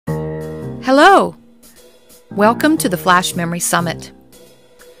Hello! Welcome to the Flash Memory Summit.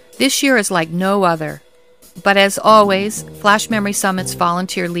 This year is like no other, but as always, Flash Memory Summit's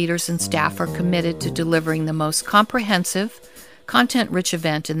volunteer leaders and staff are committed to delivering the most comprehensive, content-rich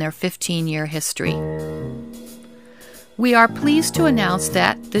event in their 15-year history. We are pleased to announce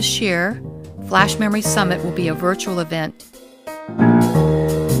that this year, Flash Memory Summit will be a virtual event.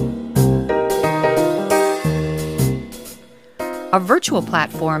 A virtual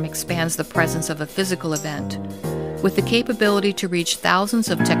platform expands the presence of a physical event, with the capability to reach thousands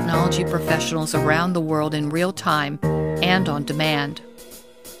of technology professionals around the world in real time and on demand.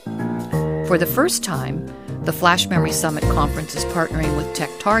 For the first time, the Flash Memory Summit Conference is partnering with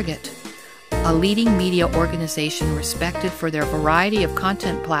TechTarget, a leading media organization respected for their variety of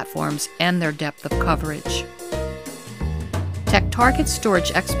content platforms and their depth of coverage. TechTarget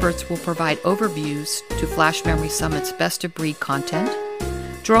storage experts will provide overviews to Flash Memory Summit's best-of-breed content,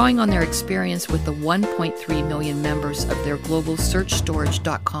 drawing on their experience with the 1.3 million members of their global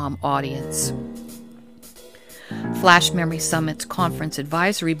SearchStorage.com audience. Flash Memory Summit's Conference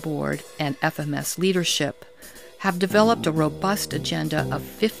Advisory Board and FMS leadership have developed a robust agenda of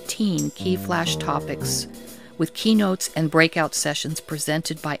 15 key Flash topics, with keynotes and breakout sessions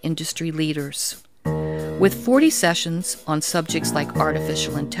presented by industry leaders. With 40 sessions on subjects like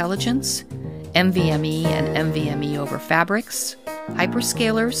artificial intelligence, NVMe and NVMe over fabrics,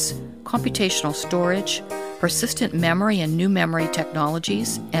 hyperscalers, computational storage, persistent memory and new memory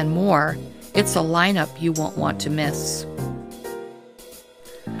technologies, and more, it's a lineup you won't want to miss.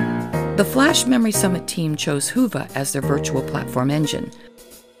 The Flash Memory Summit team chose Huva as their virtual platform engine.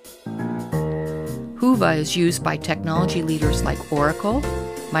 Huva is used by technology leaders like Oracle,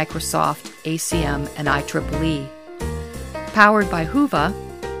 Microsoft, ACM, and IEEE. Powered by Huva,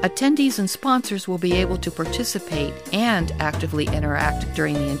 attendees and sponsors will be able to participate and actively interact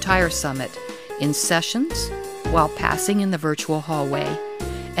during the entire summit in sessions, while passing in the virtual hallway,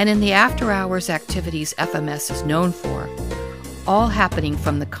 and in the after-hours activities FMS is known for, all happening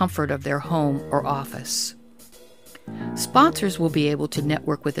from the comfort of their home or office. Sponsors will be able to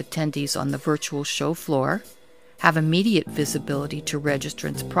network with attendees on the virtual show floor, have immediate visibility to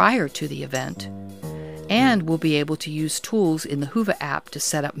registrants prior to the event, and will be able to use tools in the Huva app to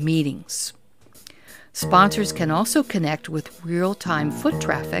set up meetings. Sponsors can also connect with real-time foot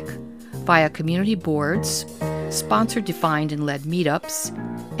traffic via community boards, sponsor-defined and led meetups,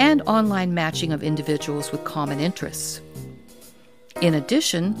 and online matching of individuals with common interests. In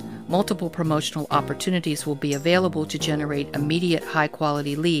addition, multiple promotional opportunities will be available to generate immediate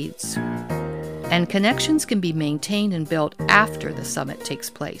high-quality leads. And connections can be maintained and built after the summit takes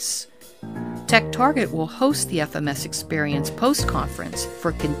place. TechTarget will host the FMS Experience post-conference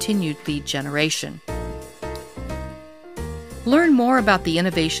for continued lead generation. Learn more about the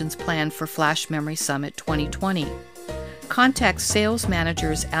innovations planned for Flash Memory Summit 2020. Contact sales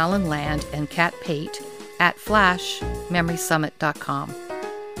managers Alan Land and Kat Pate at flashmemorysummit.com.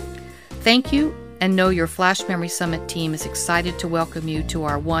 Thank you, and know your Flash Memory Summit team is excited to welcome you to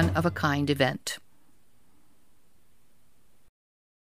our one-of-a-kind event.